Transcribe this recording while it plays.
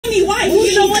baby wife.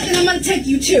 You know what? Then I'm gonna take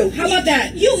you too. How about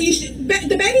that? You should.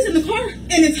 The baby's in the car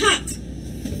and it's hot.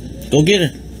 Go get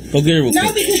her. Go get her. Real no,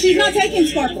 quick. because she's not taking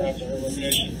Sparkle.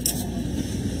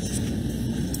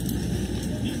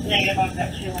 Negative, I've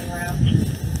got two in route.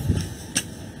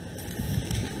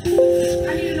 I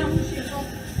need to know who she is.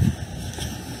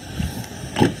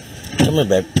 Come here,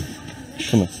 babe.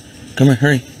 Come here. Come here.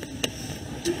 Hurry.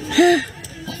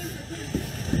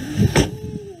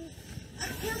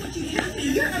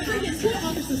 You're a freaking school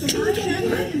officer, so I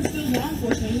am still law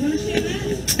enforcement. You understand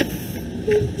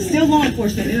that? Still law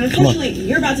enforcement, and unfortunately,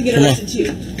 you're about to get arrested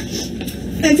too.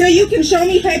 Until you can show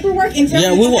me paperwork and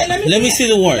tell me. We will. Let me see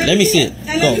the warrant. Let me see it.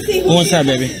 Go. Go inside,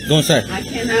 baby. Go inside. I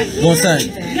cannot. Go inside.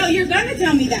 No, you're gonna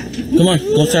tell me that. Come on.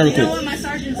 Go inside real You know what? quick. My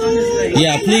sergeant's on his way.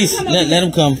 Yeah, please let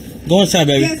him come. Go inside,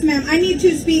 baby. Yes, ma'am. I need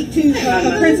to speak to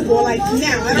a principal, like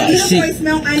now. I don't need a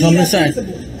voicemail. I need a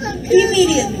principal.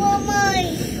 Immediately.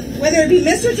 Whether it be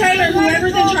Mr. Taylor,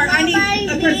 whoever's in charge, I need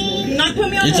a principal. Do not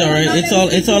put me on. It's all right.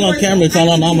 It's all on camera. It's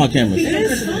all on all my cameras. It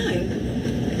is fine.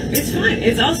 It's fine.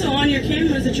 It's also on your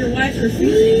cameras that your wife's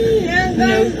refusing.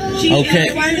 Okay.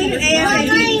 I need an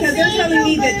ASAP because they're telling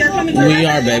me that they're coming to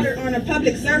arrest my daughter on a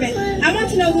public servant. I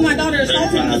want to know who my daughter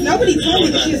assaulted because nobody told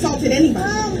me that she assaulted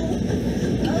anybody.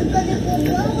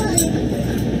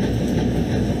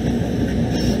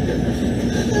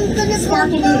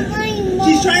 Sparkle Luna.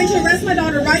 She's trying to arrest my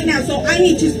daughter right now, so I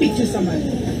need to speak to somebody.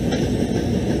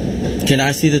 Can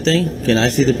I see the thing? Can I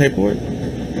see the paperwork?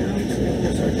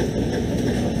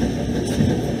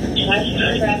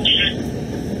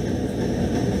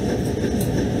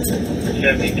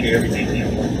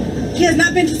 She has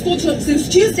not been to school since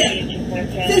Tuesday.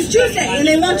 Since Tuesday, and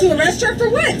they want to arrest her for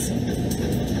what?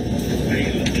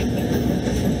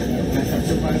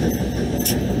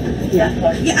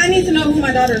 Yeah, I need to know who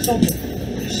my daughter assaulted.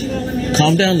 She won't let me arrest.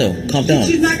 Calm down, though. Calm down.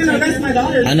 She's not going to arrest my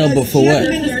daughter. I know, but for she what?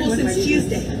 She hasn't been to school since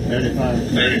Tuesday. 35.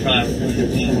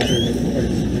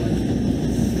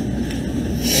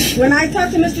 When I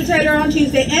talked to Mr. Taylor on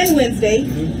Tuesday and Wednesday,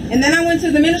 and then I went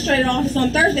to the administrative office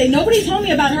on Thursday, nobody told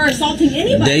me about her assaulting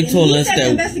anybody. They told us that that the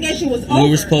investigation was over. we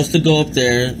were supposed to go up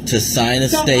there to sign a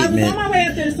statement I was on my way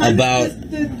up there to sign about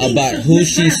who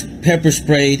she pepper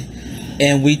sprayed,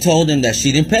 and we told him that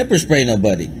she didn't pepper spray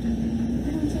nobody.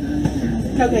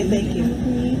 Okay, thank you. I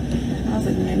was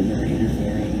like, man, you were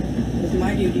interfering with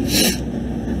my duty.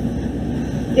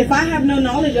 If I have no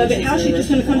knowledge of it, how's she just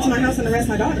going to come to my house and arrest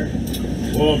my daughter?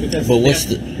 Well, because but what's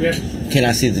the? Can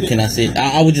I see the? Can I see it?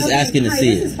 I was just asking to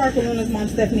see this is Sparkle Luna's mom,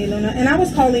 Stephanie Luna, and I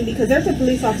was calling because there's a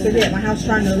police officer here at my house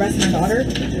trying to arrest my daughter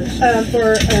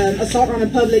for assault on a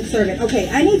public servant. Okay,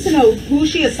 I need to know who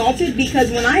she assaulted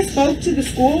because when I spoke to the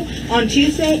school on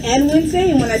Tuesday and Wednesday,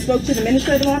 and when I spoke to the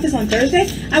administrative office on Thursday,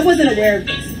 I wasn't aware of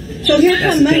this. So here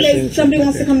come Monday, somebody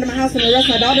wants to come to my house and arrest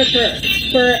my daughter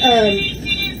for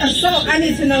assault. I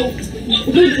need to know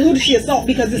who did she assault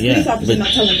because this police officer is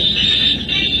not telling me.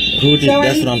 Who did?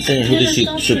 That's what I'm saying. Who did she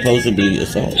supposedly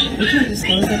assault? We can't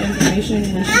disclose that information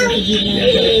when she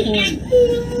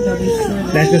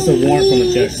report. That's just a warrant from the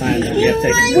judge signing that we have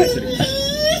taken custody.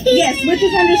 Yes, which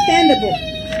is understandable.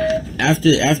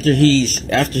 After he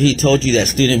told you that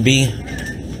student B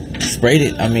sprayed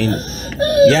it. I mean,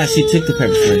 yeah, she took the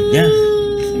pepper spray. Yeah.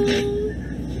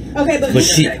 Okay, but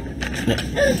she.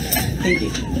 Thank you.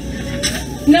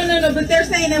 No, but they're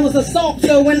saying it was assault.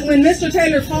 So when Mr.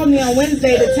 Taylor called me on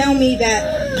Wednesday to tell me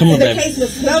that the case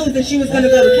was closed and she was going to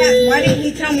go to CAT, why didn't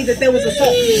he tell me that there was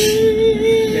assault?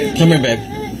 Come here, babe.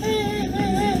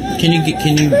 Can you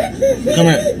come here, babe.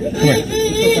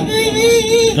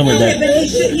 But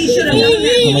he should have known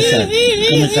that.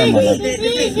 Come inside, my love.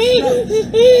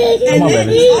 Come on,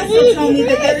 baby. He also told me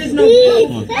that there is no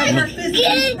proof of her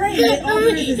physically spraying it. All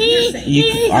there is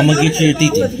hearsay. I'm gonna get you your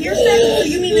titi. Hearsay. So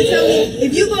you mean to tell me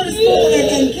if you go to school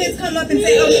and kids come up and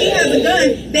say, "Oh, she has a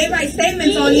gun," they write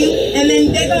statements on you, and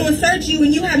then they go and search you,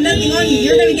 and you have nothing on you,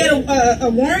 you're gonna get a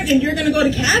warrant and you're gonna go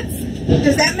to CATS?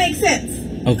 Does that make sense?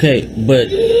 Okay, but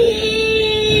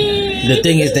the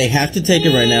thing is, they have to take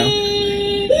it right now.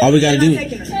 All we gotta do,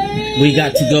 we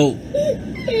got to go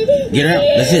get her out.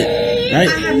 That's it, right?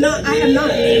 I have not.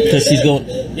 Because she's going.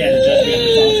 Yeah, the judge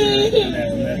will talk to her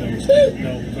and let them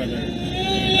no further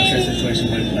assess the situation.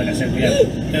 But like I said,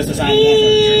 there's a sign warrant for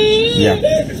the church. Yeah.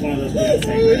 It's one of those things.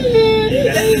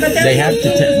 They have to.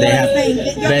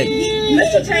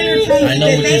 Mr. Taylor told me. I know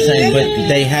what you're saying, but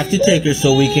they have to take her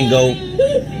so we can go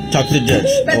talk to the judge.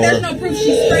 But there's no proof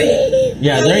she sprayed it.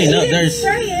 Yeah, so there ain't no. There's.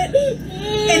 Spray it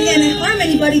and harm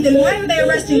anybody, then why are they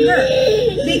arresting her?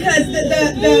 Because the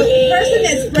person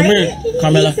that sprayed it,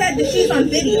 Carmela. he said that she's on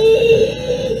video.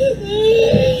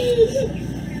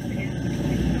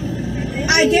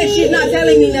 I I did. She's not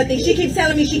telling me nothing. She keeps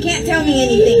telling me she can't tell me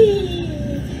anything.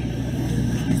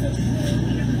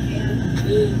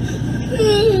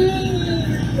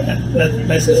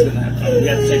 That's just gonna happen. We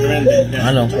have to take her in there.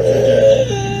 I know.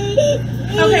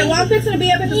 Okay, well, I'm fixing to be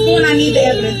up at the school and I need the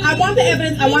evidence. I want the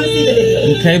evidence. I want to see the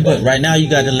video. Okay, but right now you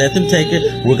got to let them take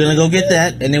it. We're gonna go get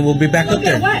that, and then we'll be back up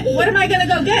there. What? What am I gonna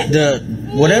go get?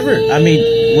 Whatever. I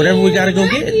mean, whatever we gotta go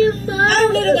get. I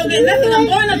don't need to go get nothing. I'm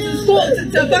going up to the school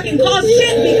to fucking cause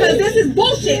shit because this is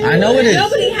bullshit. I know it is.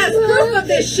 Nobody has proof of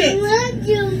this shit.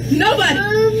 Nobody.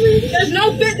 There's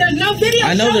no video.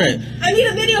 I know there. I need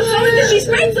a video showing that she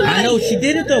sprayed somebody. I know she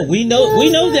did it though. We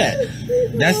know that.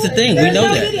 That's the thing. We know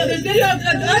that. There's video of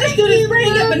other students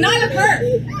spraying it, but not of her.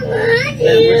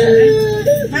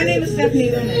 My name is Stephanie.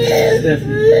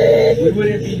 Stephanie, we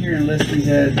wouldn't be here unless we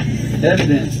had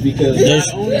evidence because not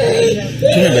only do we have to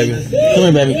Come here, baby. Come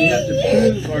here, baby. we have to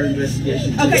prove our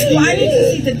investigation. To Okay, the well, I DA. need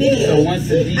to see the video. So once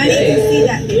the DA, I need to see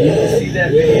that you video. can see that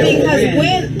video. Because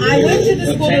when I went to the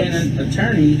school to- obtain an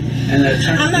attorney, and the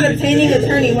attorney. I'm not obtaining an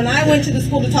attorney. When I went to the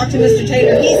school to talk to Mr.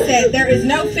 Taylor, he said there is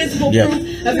no physical Yeah, proof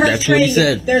of her that's what he spraying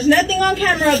said. it. There's nothing on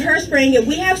camera of her spraying it.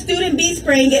 We have student B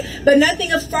spraying it, but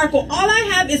nothing of Sparkle. All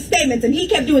I have is statements, and he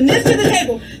kept doing this to the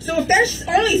table. So if there's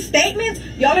only statements,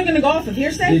 y'all are going to go off of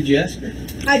hearsay? Did you ask her?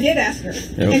 I did ask her,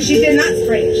 Yep. and she did not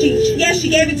spray it. Yes, she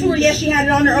gave it to her. Yes, she had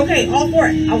it on her. Okay, all for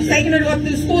it. I was taking her to go up to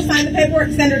the school, sign the paperwork,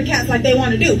 send her to CATS like they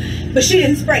want to do, but she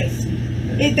didn't spray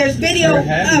it. There's video Her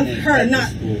having of it her at the not.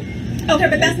 school. Okay,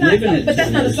 but that's not. Giving it But that's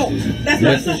to not another assault. student. That's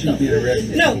not That's assault. what she's being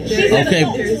arrested No, for. she said Okay.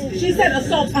 assault. She said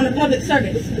assault on a public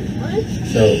servant.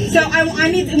 So So I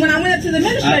need. When I went up to the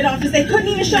administrative office, they couldn't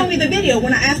even show me the video.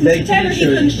 When I asked They Mr. Taylor, can't he show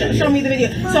couldn't you the video. show me the video.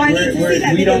 So I need to We're- see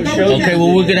that we video. don't Go show- with Okay, that.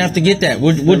 well we're gonna have to get that.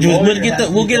 We'll get the.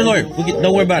 We'll get a lawyer.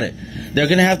 Don't worry about it. They're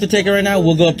gonna have to take it right now.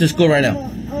 We'll go up to school right now.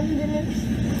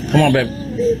 Come on, babe.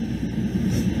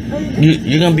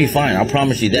 You're gonna be fine. I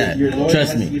promise you that.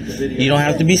 Trust me. You don't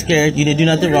have to be scared. You didn't do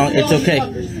nothing wrong. It's okay.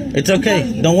 It's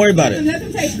okay. Don't worry about it. Let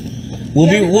them take it.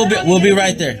 We'll be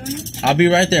right there. I'll be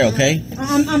right there. Okay.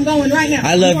 I'm going right now.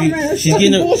 I love I'm you. going right now.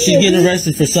 She's getting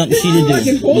arrested for something she didn't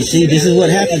do. You see, this is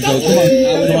what happens though. Come on.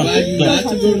 Come on. not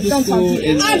to go to the Don't talk school. to me.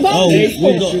 and- I'm going Oh, to the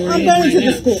we'll school. go. I'm going to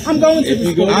the school. I'm going to If the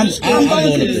we school. go to I'm the school, going to up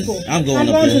the there. school. I'm going I'm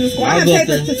up going to the there. school. I I'll have go up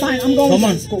papers to there. sign. I'm going Come to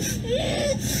on. the school.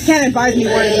 Can't advise me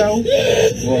where to go.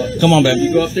 well, Come on, you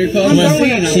baby. go up there, call I'm the going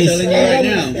scene. I'm up She's- telling you right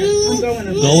now. I'm going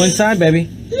to Go inside, baby.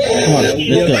 Come on.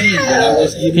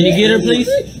 Let's go. Can you get her, please?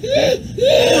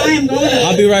 I am going up.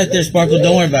 I'll be right there, Sparkle.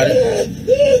 Don't worry about it.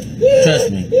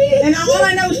 Trust me. And all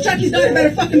I know is Chucky's daughter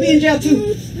better fucking be in jail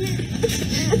too.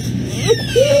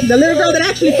 The little girl that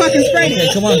actually fucking sprayed Okay,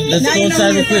 it. come on. Let's Now go you know inside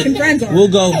who real your fucking friends quick. are. We'll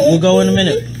go. We'll go in a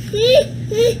minute.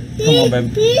 Come on,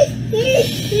 baby.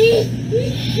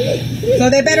 So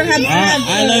they better have.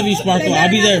 I love you, Sparkle. They I'll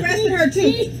be better have there. arrested her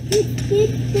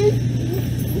too.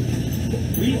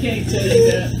 We can't tell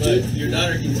you that, but your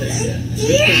daughter can tell you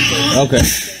that. Okay.